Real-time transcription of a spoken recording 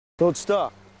Lord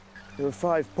Stark, there are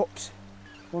 5 pups,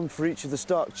 one for each of the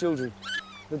Stark children.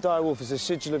 The direwolf is a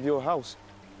sigil of your house.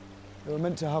 They were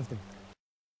meant to have them.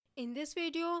 In this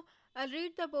video, I'll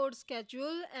read the board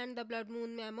schedule and the Blood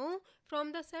Moon memo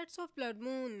from the sets of Blood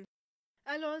Moon.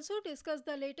 I'll also discuss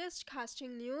the latest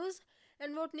casting news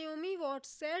and what Naomi Watt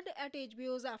said at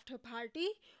HBO's after party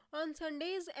on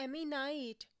Sunday's Emmy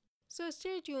night. So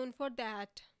stay tuned for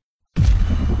that.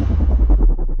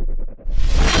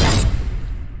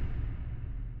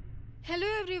 Hello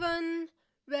everyone,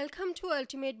 welcome to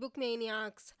Ultimate Book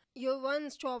Maniacs, your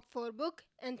one-stop for book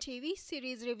and TV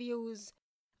series reviews.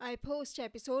 I post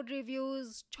episode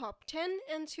reviews, top 10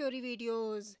 and theory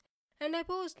videos. And I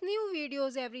post new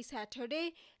videos every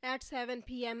Saturday at 7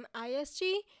 PM IST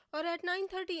or at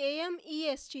 9:30 AM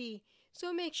EST.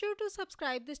 So make sure to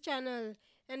subscribe this channel.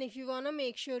 And if you wanna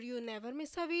make sure you never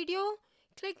miss a video,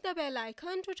 click the bell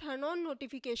icon to turn on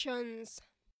notifications.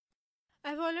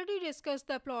 I've already discussed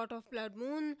the plot of Blood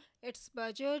Moon, its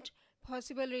budget,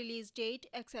 possible release date,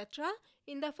 etc.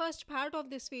 in the first part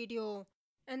of this video.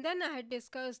 And then I had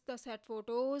discussed the set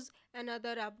photos and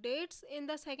other updates in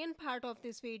the second part of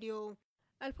this video.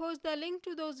 I'll post the link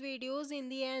to those videos in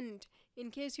the end,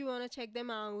 in case you wanna check them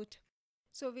out.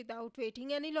 So without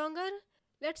waiting any longer,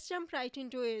 let's jump right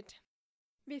into it.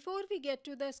 Before we get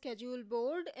to the schedule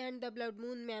board and the Blood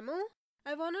Moon memo,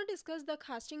 I wanna discuss the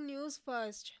casting news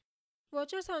first.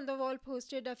 Watchers on the Wall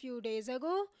posted a few days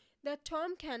ago that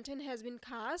Tom Canton has been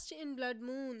cast in Blood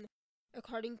Moon.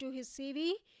 According to his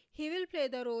CV, he will play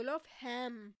the role of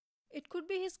Ham. It could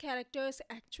be his character's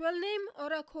actual name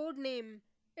or a code name.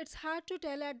 It's hard to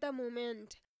tell at the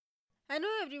moment. I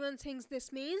know everyone thinks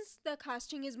this means the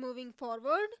casting is moving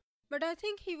forward, but I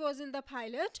think he was in the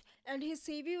pilot and his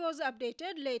CV was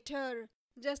updated later,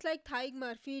 just like Thaig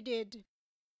Murphy did.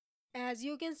 As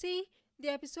you can see, the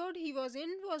episode he was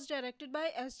in was directed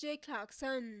by S.J.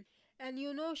 Clarkson, and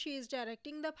you know she is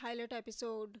directing the pilot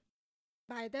episode.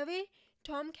 By the way,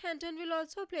 Tom Canton will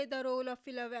also play the role of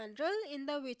Filavandrel in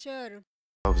The Witcher.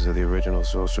 Elves are the original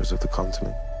sorcerers of the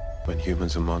continent. When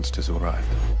humans and monsters arrived,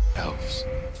 elves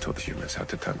taught the humans how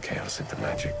to turn chaos into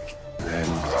magic. Then,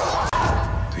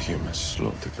 the humans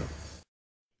slaughtered them.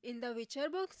 In the Witcher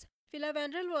books,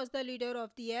 Filavandrel was the leader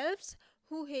of the elves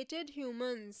who hated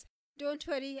humans. Don't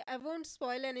worry, I won't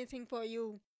spoil anything for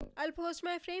you. I'll post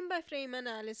my frame-by-frame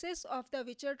analysis of the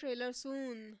Witcher trailer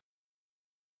soon.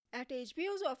 At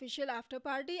HBO's official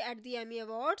after-party at the Emmy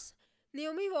Awards,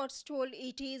 Naomi Watts told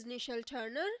ET's Nichelle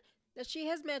Turner that she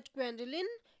has met Gwendolyn,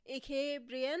 aka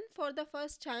Brienne, for the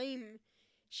first time.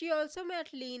 She also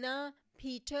met Lena,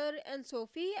 Peter and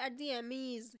Sophie at the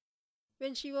Emmys.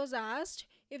 When she was asked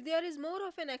if there is more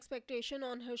of an expectation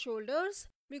on her shoulders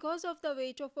because of the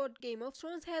weight of what Game of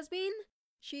Thrones has been,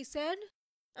 she said,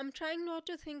 "I'm trying not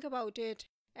to think about it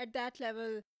at that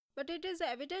level, but it is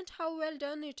evident how well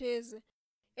done it is.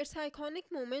 It's an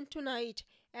iconic moment tonight,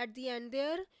 at the end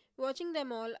there, watching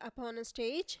them all up on a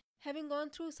stage, having gone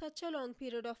through such a long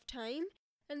period of time,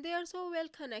 and they are so well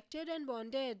connected and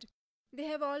bonded. They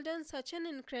have all done such an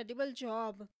incredible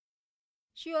job."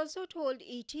 She also told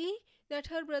E.T. that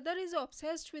her brother is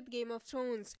obsessed with Game of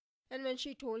Thrones, and when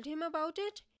she told him about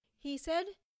it, he said,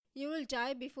 "You will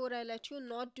die before I let you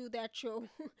not do that show.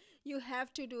 You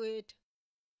have to do it."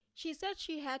 She said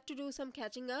she had to do some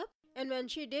catching up, and when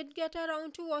she did get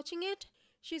around to watching it,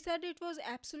 she said it was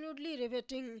absolutely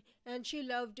riveting and she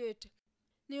loved it.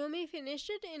 Naomi finished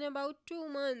it in about 2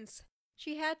 months.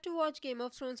 She had to watch Game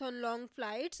of Thrones on long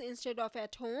flights instead of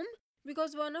at home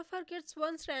because one of her kids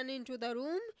once ran into the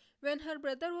room when her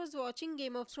brother was watching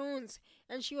Game of Thrones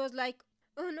and she was like,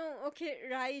 "Oh no, okay,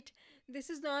 right, this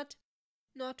is not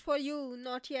for you,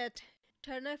 not yet."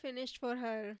 Turner finished for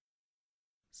her.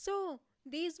 So,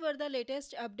 these were the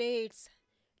latest updates.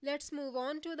 Let's move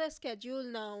on to the schedule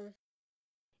now.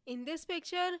 In this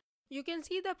picture, you can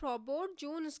see the prop board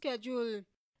June schedule.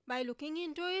 By looking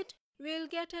into it, we'll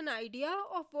get an idea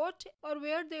of what or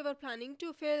where they were planning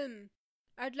to film.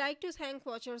 I'd like to thank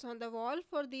Watchers on the Wall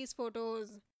for these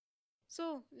photos.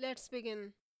 So, let's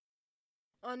begin.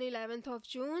 On 11th of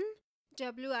June,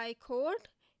 WI Court,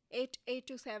 8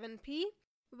 to 7 p,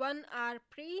 1 hour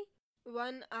pre,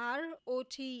 1 hour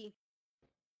OT.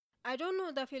 I don't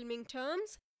know the filming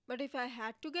terms, but if I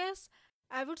had to guess,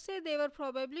 I would say they were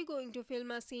probably going to film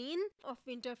a scene of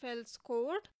Winterfell's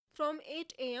court from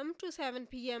 8 AM to 7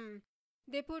 PM.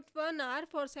 They put 1 hour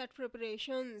for set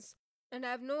preparations, and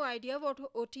I have no idea what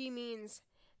OT means.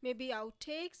 Maybe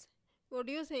outtakes? What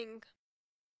do you think?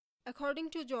 According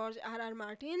to George R.R.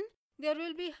 Martin, there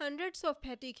will be hundreds of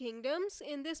petty kingdoms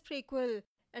in this prequel,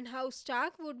 and House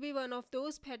Stark would be one of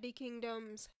those petty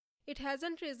kingdoms. It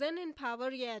hasn't risen in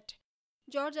power yet.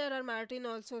 George R.R. Martin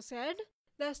also said,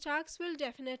 the Starks will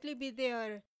definitely be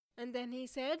there. And then he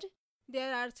said,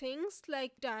 there are things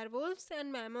like direwolves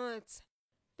and mammoths.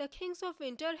 The Kings of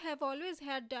Winter have always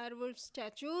had direwolf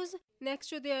statues next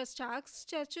to their Starks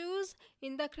statues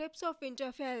in the crypts of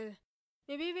Winterfell.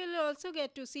 Maybe we'll also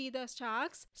get to see the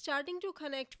Starks starting to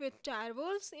connect with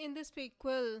direwolves in this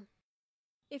prequel.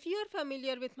 If you are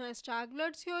familiar with my Stark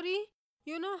blood theory,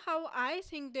 you know how I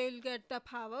think they'll get the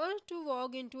power to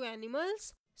walk into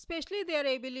animals, especially their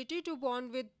ability to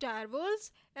bond with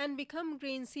direwolves and become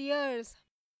green seers.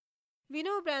 We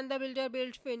know Bran the Builder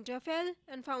built Winterfell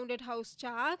and founded House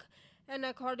Stark, and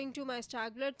according to my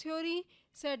Stark blood theory,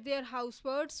 said their house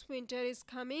words winter is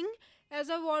coming as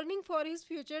a warning for his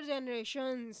future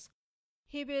generations.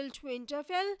 He built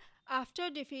Winterfell after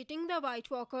defeating the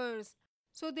White Walkers,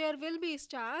 so there will be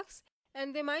Starks,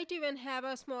 and they might even have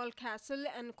a small castle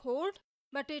and court,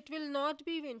 but it will not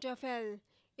be Winterfell.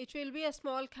 It will be a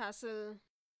small castle.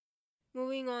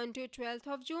 Moving on to 12th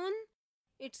of June,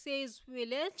 it says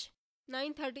village,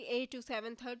 9:38 to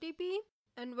 7:30 p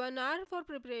and 1 hour for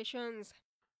preparations.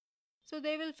 So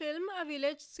they will film a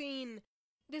village scene.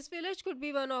 This village could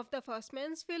be one of the First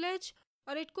Men's village,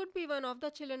 or it could be one of the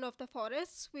Children of the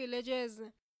Forest's villages.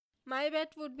 My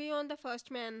bet would be on the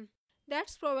First Men.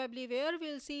 That's probably where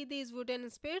we'll see these wooden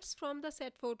spits from the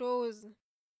set photos.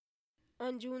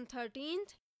 On June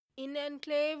 13th, in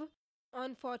Enclave.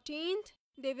 On 14th,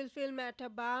 they will film at a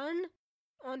barn.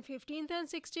 On 15th and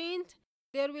 16th,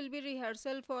 there will be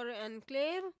rehearsal for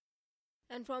Enclave.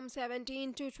 And from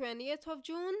 17th to 20th of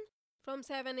June, from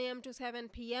 7 a.m. to 7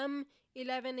 p.m.,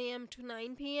 11 a.m. to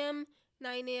 9 p.m.,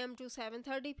 9 a.m. to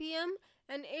 7:30 p.m.,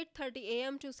 and 8:30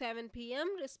 a.m. to 7 p.m.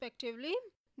 respectively,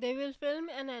 they will film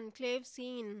an Enclave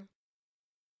scene.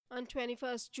 On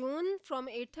 21st June, from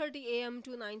 8:30 a.m.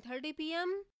 to 9:30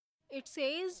 p.m., it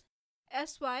says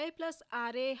SY plus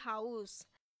RA house.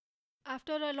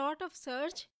 After a lot of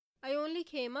search, I only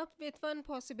came up with one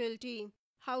possibility.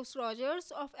 House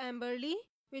Rogers of Amberley,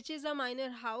 which is a minor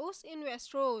house in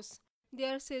Westeros.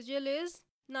 Their sigil is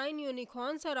 9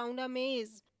 unicorns around a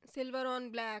maze, silver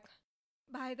on black.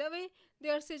 By the way,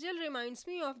 their sigil reminds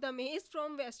me of the maze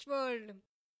from Westworld.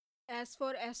 As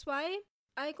for SY,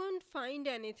 I couldn't find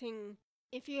anything.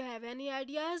 If you have any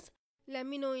ideas, let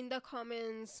me know in the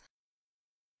comments.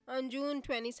 On June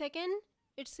 22nd,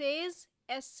 it says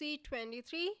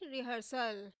SC23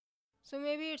 rehearsal. So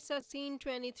maybe it's a scene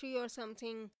 23 or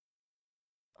something.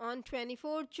 On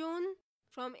 24th June,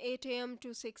 from 8 a.m.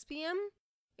 to 6 p.m.,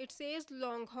 it says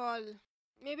Long Hall.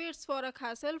 Maybe it's for a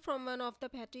castle from one of the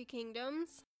petty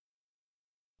kingdoms.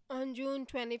 On June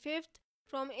 25th,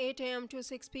 from 8 a.m. to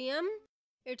 6 p.m.,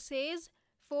 it says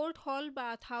Fort Hall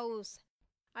Bathhouse.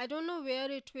 I don't know where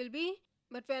it will be,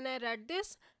 but when I read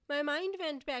this, my mind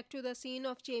went back to the scene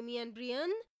of Jaime and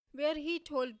Brienne, where he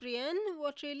told Brienne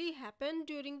what really happened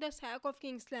during the sack of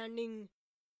King's Landing.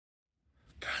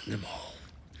 Burn them all,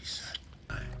 he said.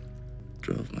 I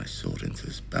drove my sword into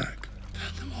his back.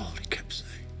 Burn them all, he kept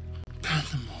saying. Burn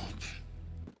them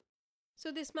all.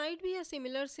 So this might be a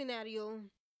similar scenario.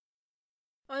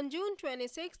 On June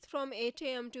 26th, from 8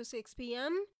 a.m. to 6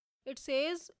 p.m., it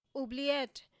says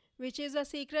Oubliette, which is a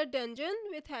secret dungeon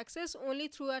with access only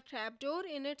through a trapdoor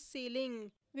in its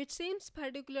ceiling, which seems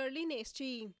particularly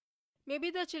nasty.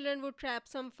 Maybe the children would trap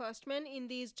some First Men in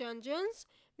these dungeons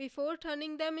before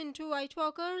turning them into White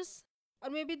Walkers. Or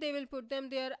maybe they will put them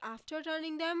there after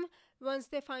turning them once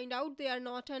they find out they are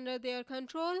not under their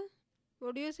control.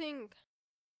 What do you think?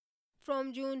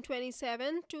 From June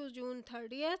 27th to June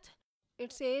 30th,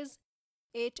 it says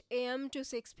 8 a.m. to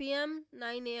 6 p.m.,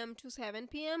 9 a.m. to 7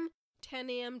 p.m., 10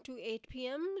 a.m. to 8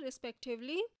 p.m.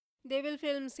 respectively. They will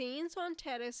film scenes on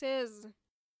terraces.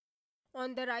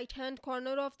 On the right hand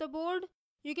corner of the board,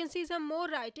 you can see some more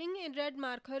writing in red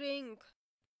marker ink.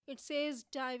 It says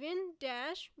Tywin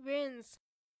wins.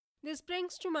 This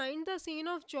brings to mind the scene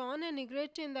of Jon and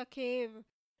Ygritte in the cave.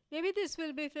 Maybe this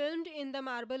will be filmed in the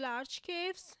Marble Arch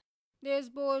caves. There's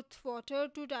both water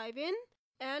to dive in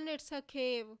and it's a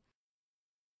cave.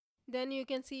 Then you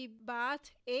can see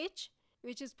Bath H,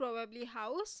 which is probably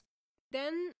house.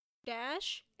 Then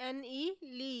 -NE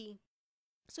Lee.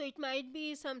 So it might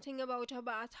be something about a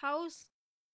bathhouse.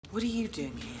 What are you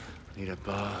doing here? Need a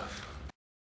bath.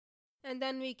 And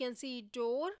then we can see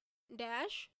door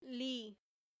Lee.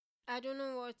 I don't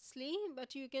know what's Lee,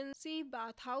 but you can see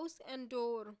bathhouse and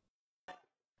door.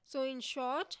 So in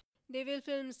short, they will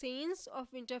film scenes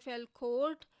of Winterfell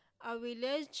Court, a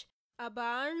village, a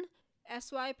barn,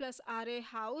 SY plus RA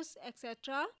house,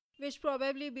 etc., which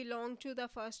probably belonged to the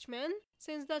First Men,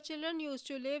 since the children used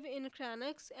to live in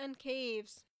crannogs and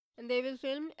caves. and they will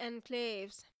film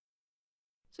enclaves.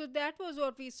 So that was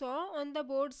what we saw on the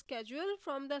board schedule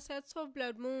from the sets of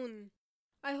Blood Moon.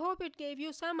 I hope it gave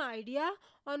you some idea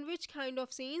on which kind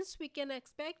of scenes we can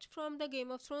expect from the Game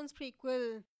of Thrones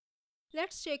prequel.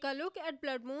 Let's take a look at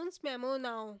Blood Moon's memo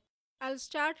now. I'll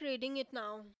start reading it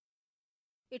now.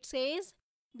 It says,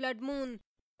 Blood Moon,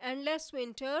 Endless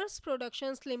Winters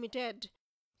Productions Limited,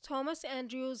 Thomas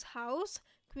Andrews House,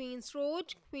 Queen's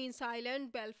Road, Queen's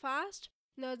Island, Belfast,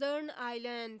 Northern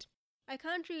Ireland. I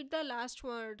can't read the last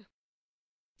word.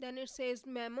 Then it says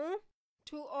memo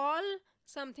to all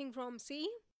something from C,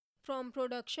 from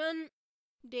production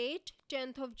date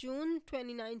 10th of June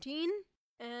 2019,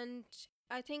 and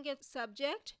I think it's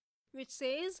subject which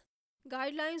says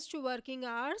guidelines to working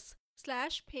hours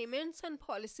 / payments and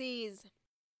policies.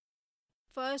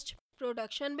 First,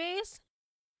 production base.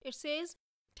 It says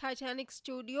Titanic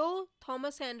Studio,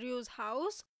 Thomas Andrews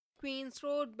House, Queen's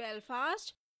Road,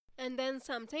 Belfast, and then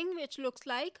something which looks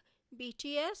like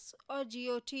BTS or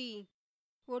GOT.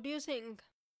 What do you think?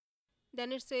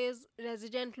 Then it says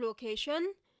resident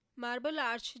location, Marble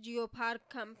Arch Geopark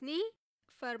Company,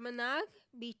 Fermanagh,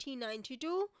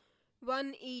 BT92,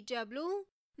 1EW,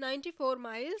 94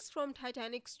 miles from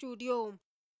Titanic Studio.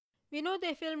 We know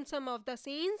they filmed some of the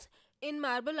scenes in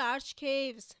Marble Arch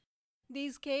Caves.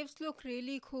 These caves look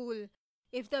really cool.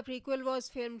 If the prequel was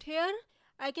filmed here,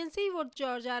 I can see what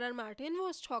George R.R. Martin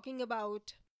was talking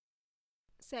about.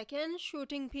 Second,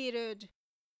 shooting period.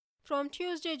 From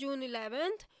Tuesday, June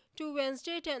 11th to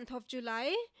Wednesday, 10th of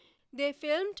July, they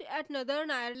filmed at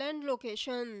Northern Ireland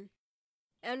location.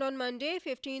 And on Monday,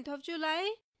 15th of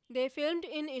July, they filmed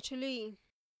in Italy.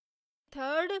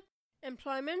 Third,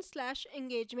 employment /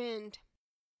 engagement.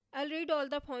 I'll read all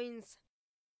the points.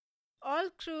 All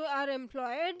crew are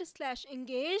employed /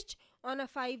 engaged on a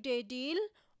 5-day deal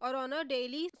or on a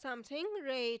daily something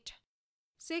rate.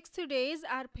 6th days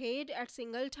are paid at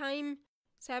single time.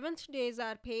 7th days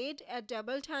are paid at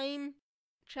double time.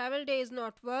 Travel days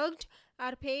not worked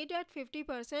are paid at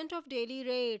 50% of daily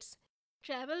rates.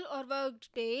 Travel or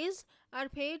worked days are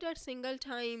paid at single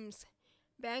times.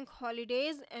 Bank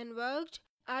holidays and worked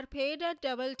are paid at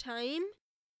double time.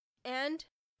 And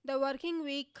the working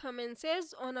week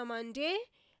commences on a Monday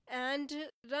and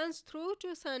runs through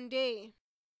to Sunday.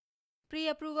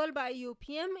 Pre-approval by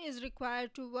UPM is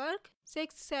required to work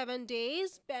 6-7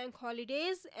 days, bank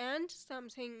holidays and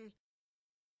something.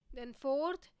 Then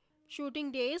fourth,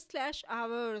 shooting days /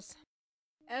 hours.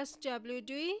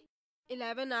 SWD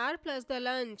 11 hours plus the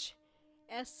lunch.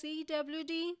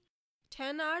 SCWD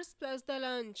 10 hours plus the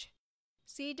lunch.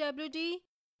 CWD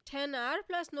 10 hours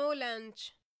plus no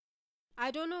lunch.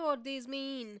 I don't know what these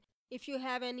mean. If you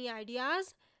have any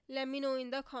ideas, let me know in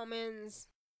the comments.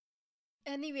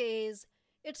 Anyways,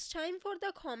 it's time for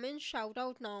the comment shout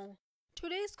out now.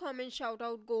 Today's comment shout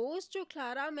out goes to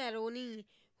Clara Maroni,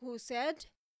 who said,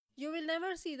 "You will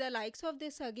never see the likes of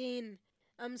this again.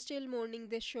 I'm still mourning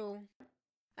this show."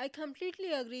 I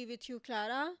completely agree with you,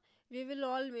 Clara. We will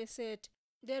all miss it.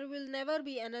 There will never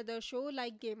be another show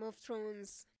like Game of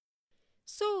Thrones.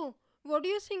 So, what do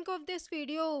you think of this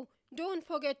video? Don't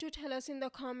forget to tell us in the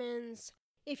comments.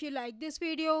 If you like this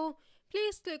video,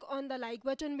 please click on the like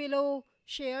button below,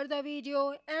 share the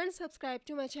video and subscribe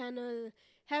to my channel.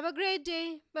 Have a great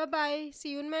day. Bye bye.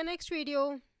 See you in my next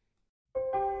video.